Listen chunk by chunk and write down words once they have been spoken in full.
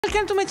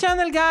Welcome to my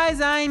channel,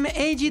 guys. I'm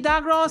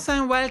AGDugros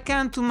and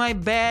welcome to my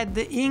bad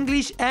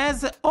English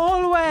as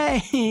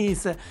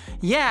always.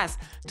 Yes,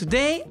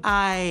 today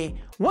I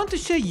want to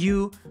show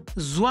you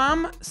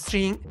SWAM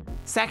string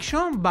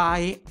section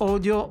by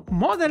audio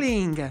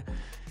modeling.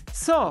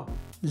 So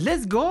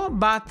let's go,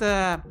 but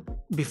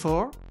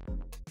before,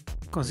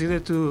 consider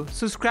to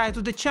subscribe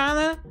to the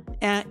channel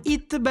and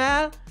hit the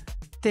bell.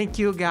 Thank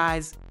you,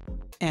 guys.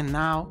 And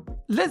now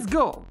let's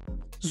go.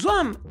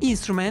 SWAM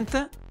instruments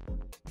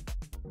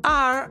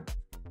are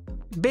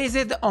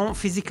based on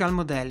physical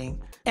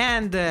modeling,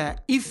 and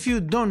if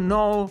you don't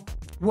know,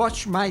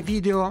 watch my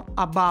video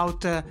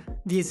about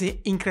this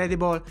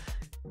incredible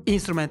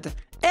instrument,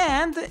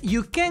 and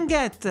you can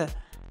get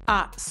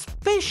a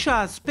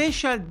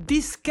special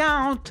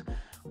discount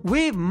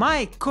with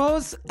my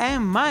codes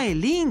and my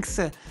links.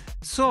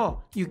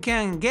 So you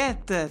can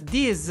get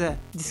this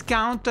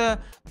discount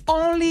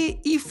only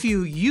if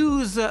you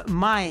use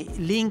my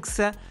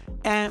links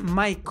and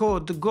my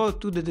code. Go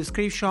to the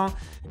description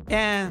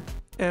and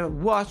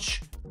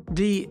watch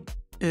the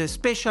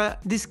special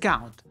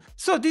discount.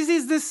 So this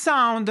is the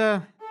sound.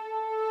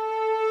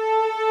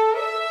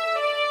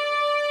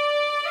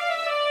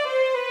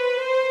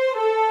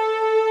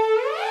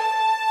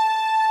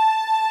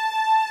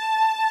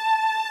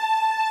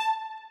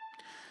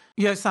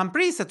 You have some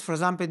presets, for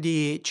example,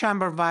 the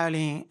chamber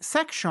violin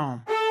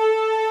section.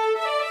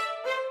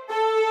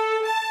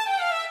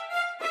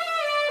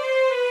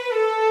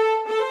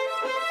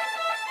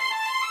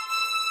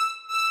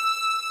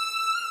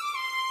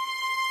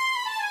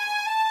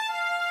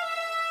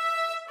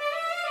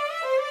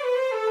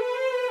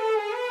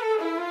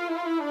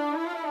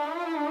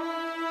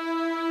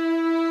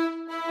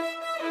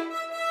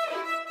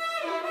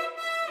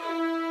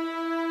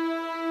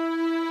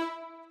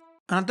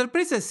 Another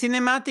preset,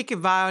 cinematic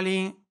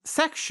violin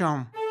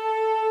section.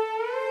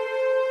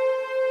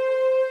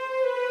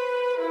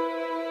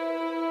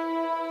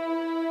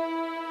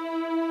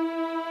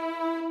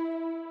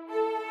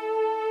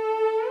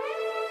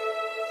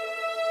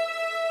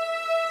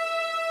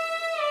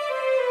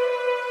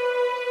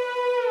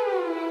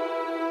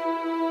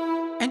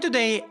 And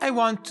today I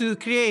want to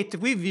create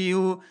with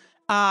you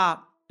a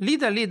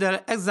little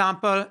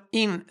example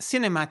in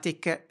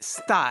cinematic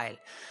style.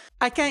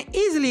 I can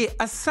easily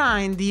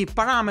assign the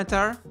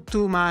parameter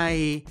to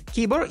my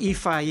keyboard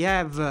if I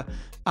have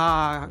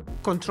a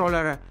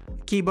controller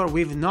keyboard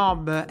with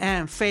knob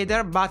and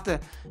fader,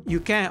 but you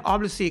can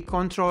obviously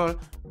control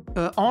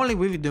only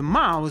with the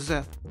mouse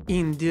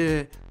in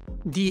the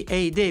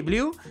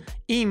DAW.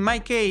 In my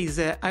case,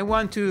 I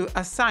want to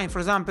assign, for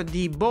example,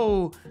 the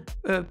bow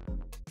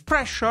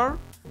pressure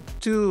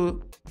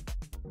to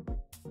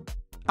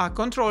a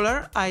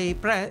controller. I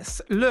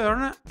press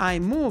Learn, I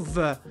move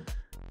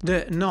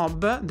the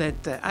knob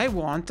that I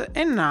want,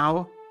 and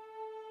now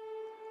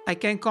I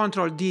can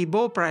control the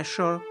bow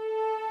pressure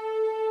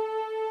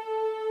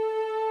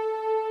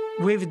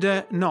with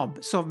the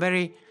knob, so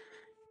very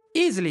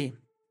easily.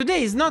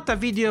 Today is not a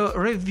video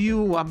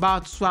review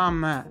about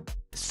SWAM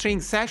string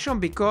section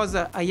because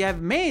I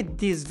have made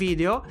this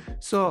video,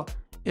 so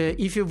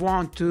if you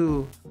want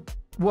to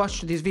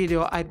watch this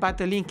video, I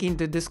put a link in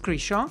the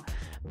description.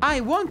 I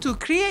want to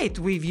create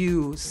with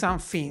you some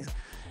things,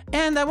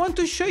 and I want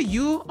to show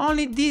you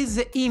only this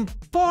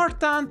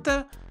important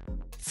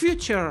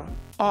feature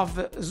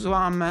of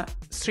SWAM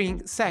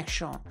string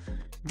section,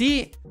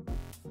 the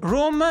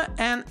room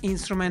and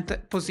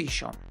instrument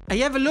position. I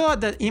have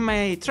loaded in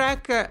my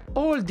track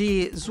all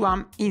the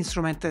SWAM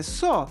instruments,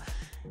 so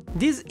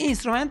these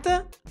instruments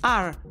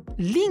are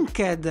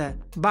linked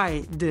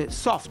by the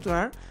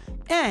software,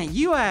 and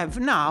you have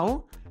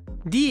now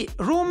the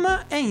room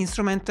and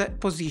instrument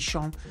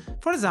position.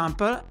 For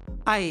example,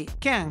 I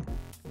can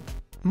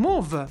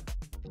move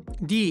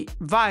the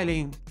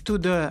violin to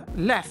the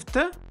left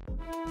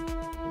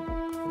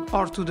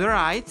or to the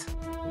right,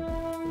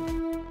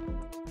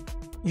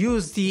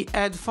 use the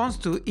headphones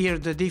to hear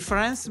the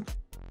difference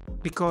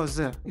because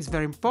it's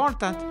very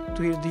important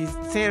to hear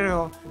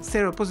the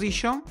stereo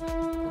position.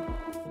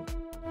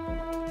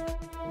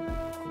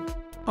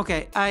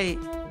 Okay, I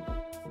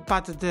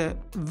put the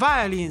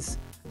violins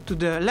to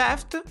the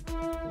left.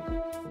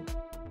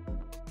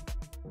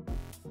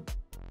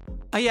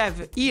 I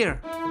have here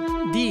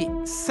the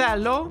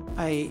cello.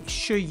 I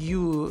show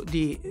you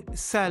the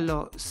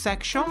cello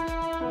section,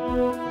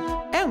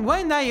 and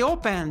when I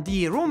open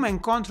the room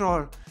and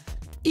control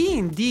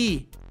in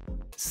the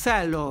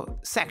cello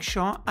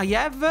section, I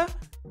have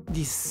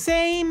the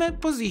same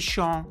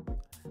position.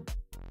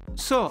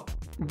 So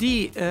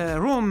the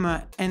room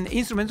and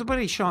instrument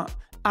position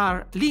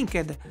are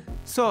linked.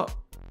 So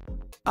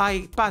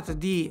I put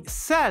the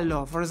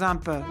cello, for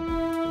example,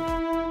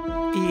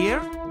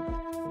 here,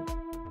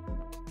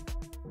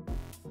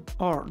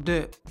 or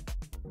the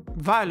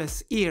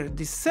violas here,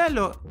 the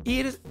cello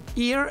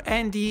here,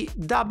 and the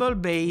double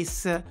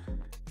bass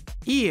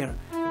here.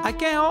 I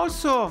can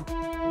also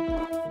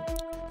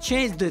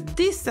change the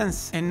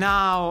distance, and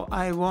now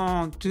I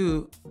want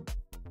to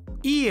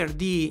hear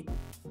the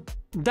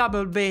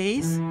double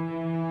bass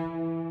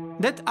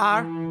that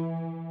are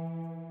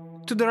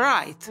to the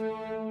right.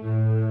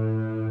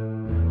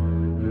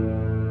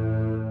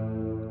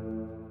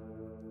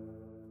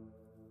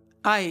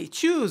 I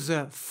choose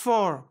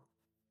for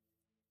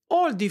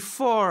all the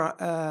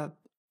 4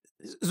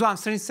 SWAM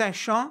string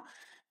section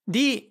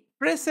the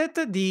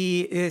preset,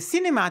 the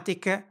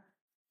cinematic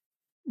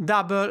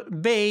double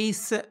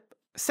bass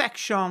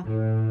section.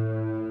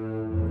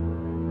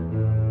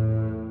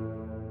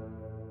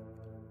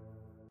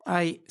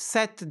 I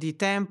set the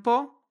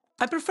tempo.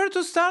 I prefer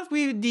to start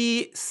with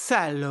the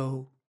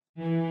cello.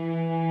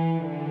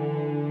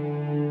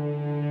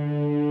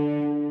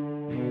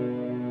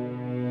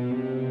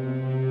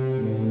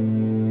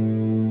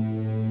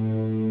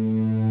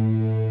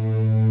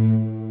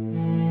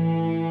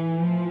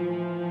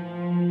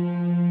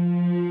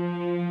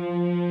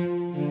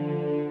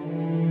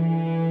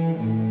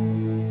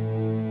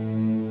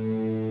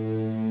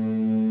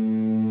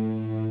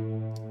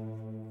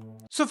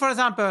 So for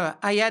example,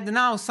 I add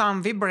now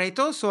some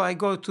vibrato, so I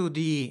go to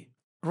the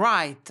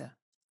right.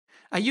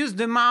 I use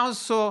the mouse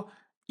so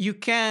you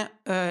can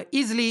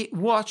easily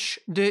watch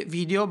the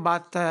video,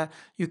 but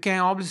you can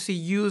obviously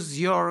use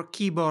your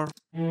keyboard.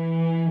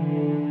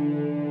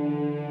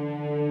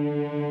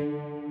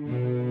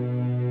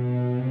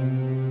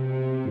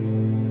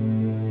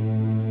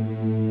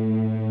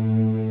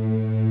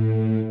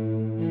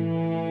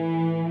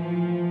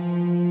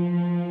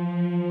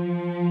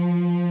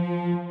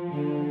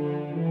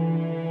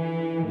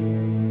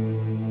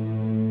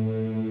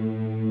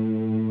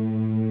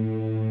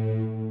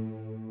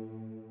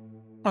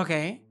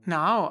 Okay,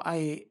 now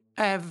I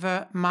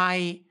have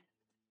my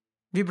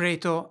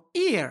vibrato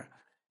here.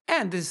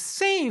 And the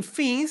same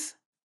things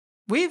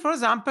with, for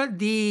example,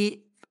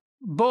 the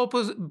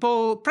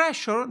bow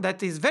pressure,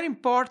 that is very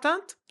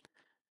important.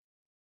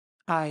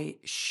 I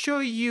show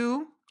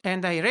you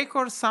and I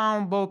record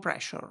some bow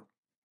pressure.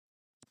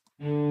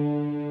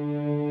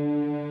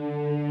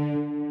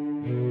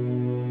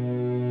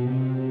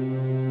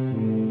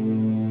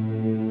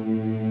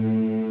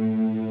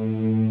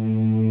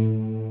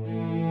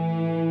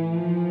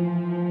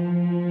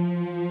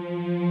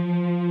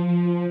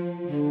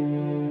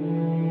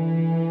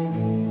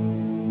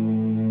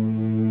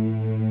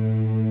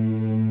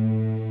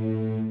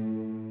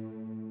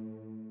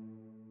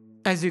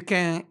 As you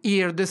can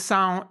hear, the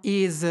sound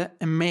is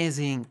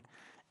amazing.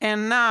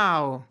 And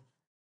now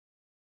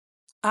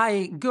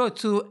I go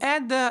to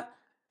add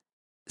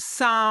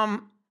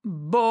some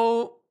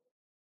bow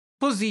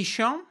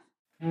position.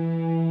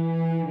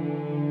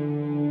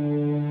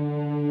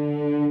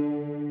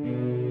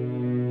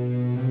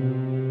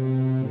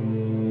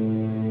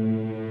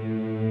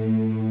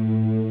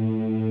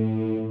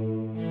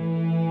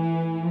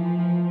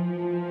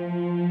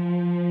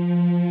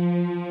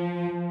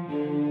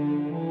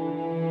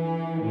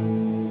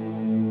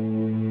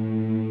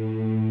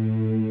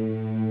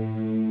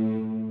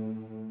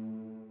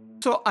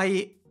 So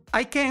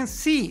I can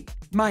see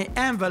my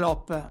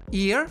envelope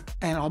here,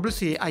 and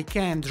obviously I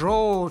can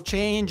draw,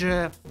 change,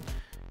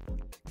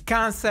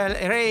 cancel,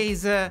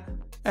 erase,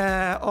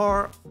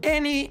 or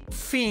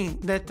anything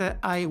that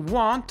I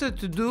want to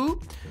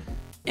do.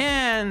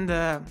 And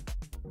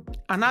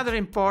another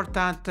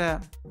important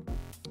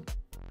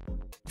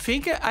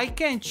thing, I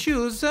can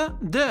choose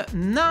the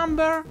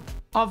number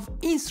of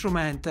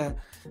instruments.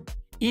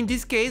 In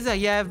this case, I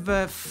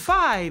have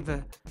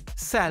 5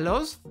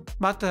 cellos,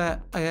 but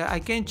I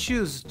can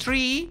choose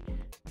 3,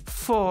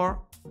 4,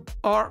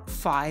 or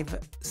 5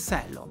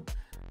 cello.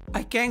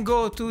 I can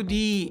go to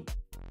the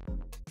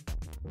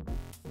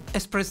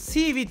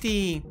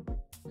expressivity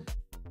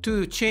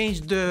to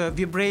change the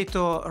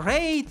vibrato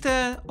rate,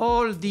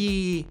 all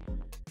the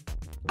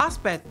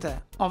aspect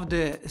of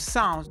the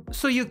sound,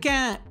 so you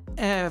can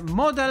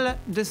model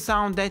the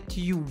sound that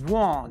you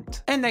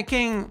want. And I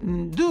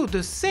can do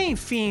the same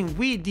thing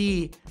with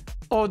the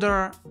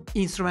other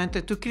instrument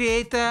to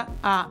create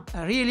a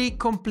really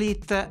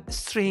complete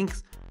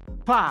strings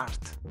part.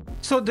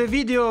 So the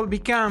video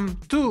became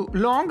too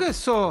long,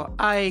 so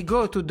I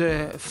go to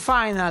the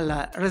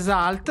final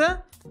result.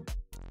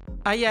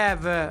 I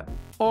have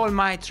all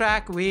my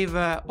track with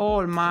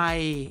all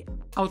my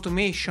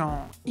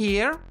automation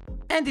here,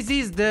 and this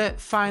is the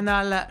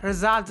final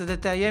result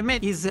that I have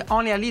made. Is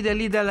only a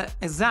little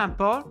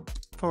example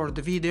for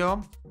the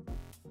video.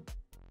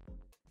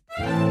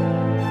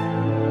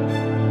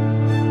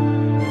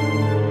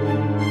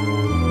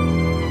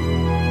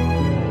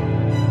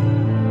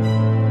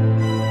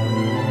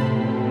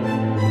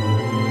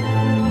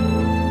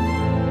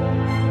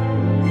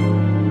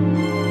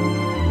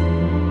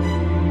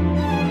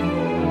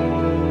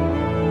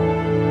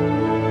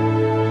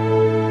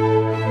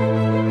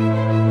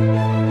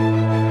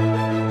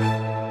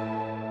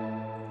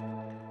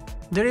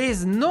 There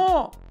is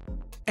no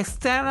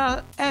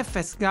external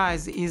effects,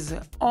 guys, is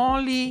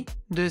only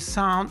the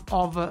sound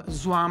of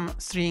SWAM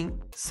string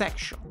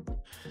section.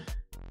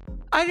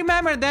 I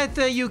remember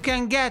that you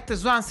can get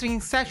SWAM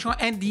string section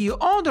and the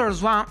other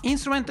SWAM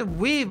instrument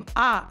with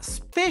a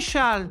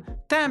special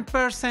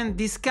 10%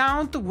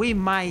 discount with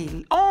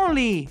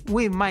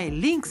my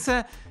links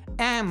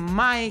and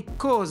my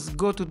course,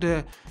 go to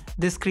the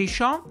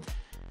description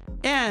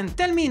and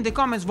tell me in the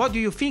comments what do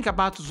you think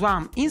about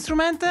SWAM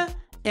instrument,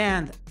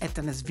 and at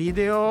the next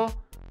video,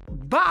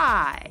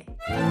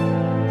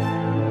 bye!